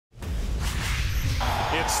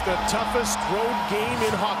It's the toughest road game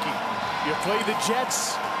in hockey. You play the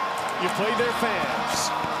Jets, you play their fans.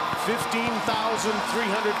 15,321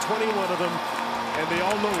 of them, and they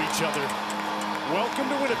all know each other. Welcome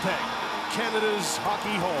to Winnipeg, Canada's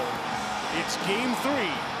hockey home. It's Game 3,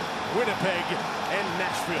 Winnipeg and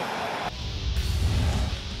Nashville.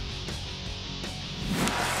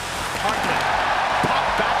 Hartman, pop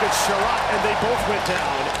back at Sherratt, and they both went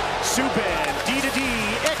down. Subban, D-to-D,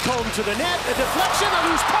 Ekholm to the net, a deflection, a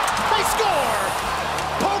loose puck, they score!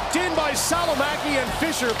 Poked in by Salomaki and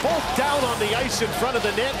Fisher, both down on the ice in front of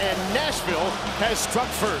the net, and Nashville has struck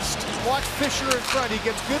first. Watch Fisher in front, he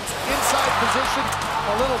gets good inside position,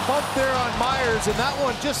 a little bump there on Myers, and that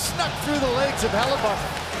one just snuck through the legs of Hellebuyck.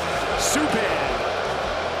 Subban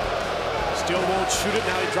still won't shoot it,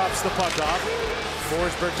 now he drops the puck off.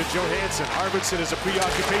 Forsberg to Johansson. Arvidsson is a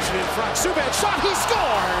preoccupation in front. Subban shot, he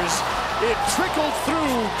scores! It trickled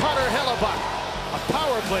through Connor Hellebuyck. A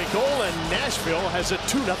power play goal, and Nashville has a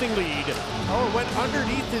 2-0 lead. Oh, it went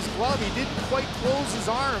underneath his glove. He didn't quite close his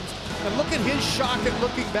arms. And look at his shock at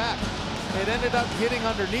looking back. It ended up hitting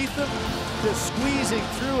underneath him, just squeezing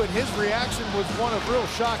through, and his reaction was one of real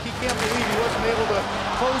shock. He can't believe he wasn't able to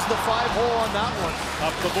close the 5-hole on that one.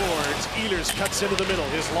 Up the boards, Ehlers cuts into the middle.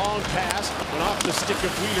 His long pass went off the stick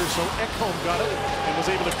of Wheeler, so Ekholm got it and was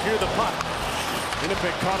able to clear the puck.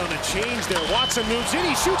 Winnipeg caught on a change there. Watson moves in,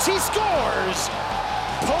 he shoots, he scores!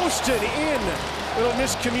 Posted in. Little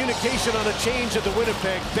miscommunication on a change at the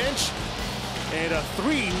Winnipeg bench. And a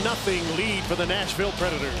 3-0 lead for the Nashville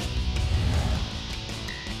Predators.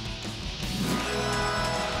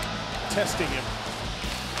 Testing him.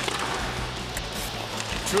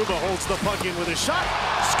 Trouba holds the puck in with a shot.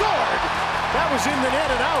 Scored! That was in the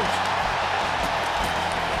net and out.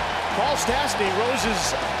 Paul Stastny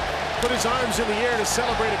put his arms in the air to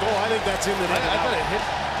celebrate a goal. I think that's in the net. I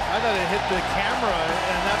thought it hit the camera,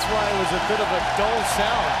 and that's why it was a bit of a dull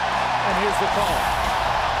sound. And here's the call.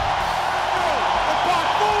 The puck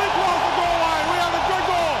fully close the goal line. We have a good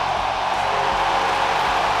goal.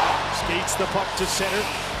 Skates the puck to center.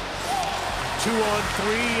 2-on-3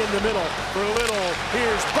 in the middle for Little.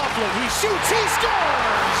 Here's Baflin. He shoots. He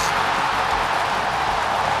scores!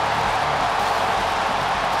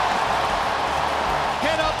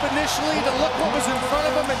 Head up initially to look what was in front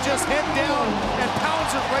of him, and just head down and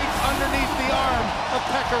pounds it right underneath the arm of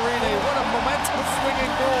Pecorine. What a momentum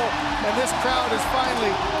swinging goal. And this crowd is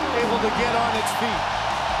finally able to get on its feet.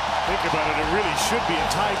 Think about it. It really should be a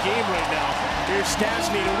tie game right now. Here's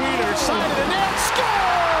Stastny to Wheeler. Side of the net.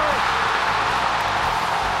 Score!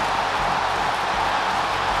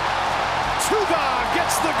 Trouba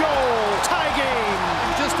gets the goal. Tie game.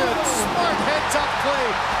 Just a smart heads-up play.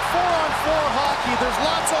 4-on-4 hockey. There's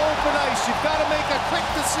lots of open ice. You've got to make a quick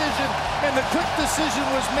decision, and the quick decision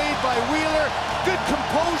was made by Wheeler. Good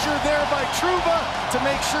composure there by Trouba to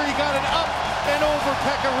make sure he got it up and over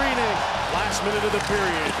Pecorine. Last minute of the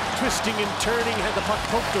period. Twisting and turning, had the puck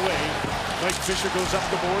poked away. Mike Fisher goes up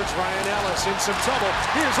the boards. Ryan Ellis in some trouble.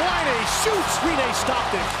 Here's Laine, shoots. Rene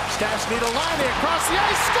stopped it. Stastny to Laine across the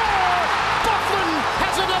ice. Score! Baflin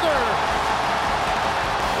has another.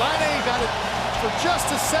 Laine got it for just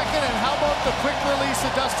a second, and how about the quick release of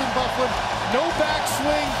Dastin Baflin? No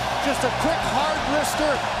backswing, just a quick hard wrister,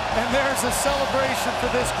 and there's a celebration for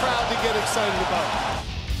this crowd to get excited about.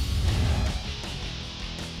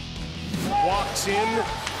 Walks in,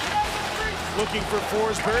 looking for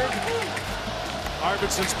Forsberg.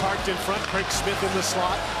 Arvidsson's parked in front, Craig Smith in the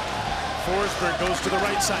slot. Forsberg goes to the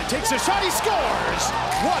right side, takes a shot, he scores!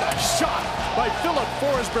 What a shot by Philip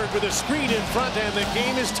Forsberg with a screen in front, and the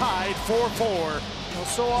game is tied 4-4. Well,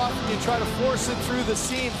 so often you try to force it through the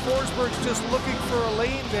seam. Forsberg's just looking for a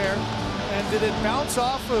lane there. And did it bounce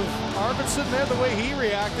off of Arvidsson there the way he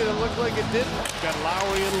reacted? It looked like it didn't. Got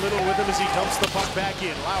Lowry and Little with him as he dumps the puck back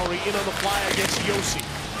in. Lowry in on the fly against Yossi.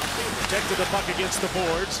 Protected the puck against the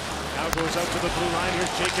boards. Now goes out to the blue line.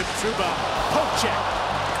 Here's Jacob Trouba. Poke check.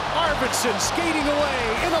 Arvidsson skating away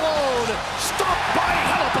in alone. Stopped by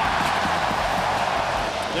Hellebuyck.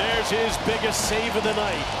 There's his biggest save of the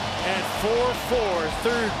night. At 4-4,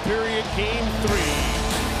 third period, game 3.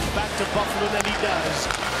 Back to Baflin, and he does.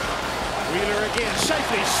 Wheeler again,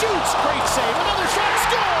 Scheifele shoots, great save, another shot,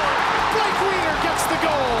 score! Blake Uilers gets the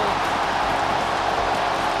goal.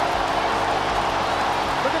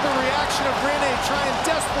 Look at the reaction of Rene, trying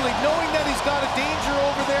desperately, knowing that he's got a danger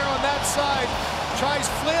over there on that side, tries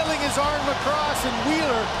flailing his arm across, and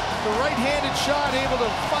Wheeler, the right-handed shot, able to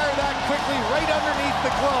fire that quickly right underneath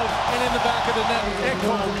the glove and in the back of the net.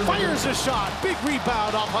 Ekholm fires a shot, big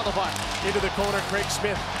rebound off Hellebuyck. Into the corner, Craig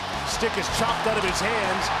Smith. Stick is chopped out of his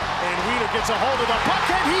hands, and Wheeler gets a hold of the puck,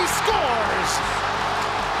 and he scores!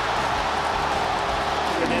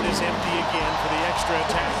 empty again for the extra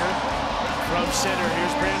attacker. From center,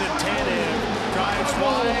 here's Brandon Tanev. Drives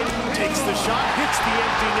wide, takes the shot, hits the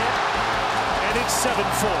empty net, and it's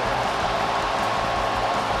 7-4.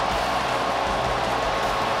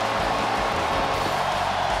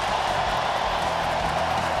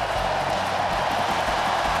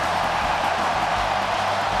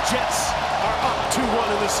 Jets are up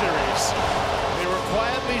 2-1 in the series. They were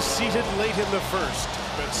quietly seated late in the first,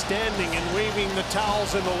 but standing and waving the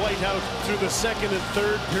towels in the whiteout through the second and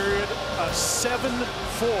third period. A 7-4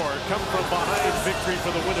 come from behind victory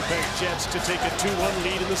for the Winnipeg Jets to take a 2-1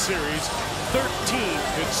 lead in the series. 13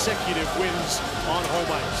 consecutive wins on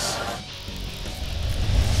home ice.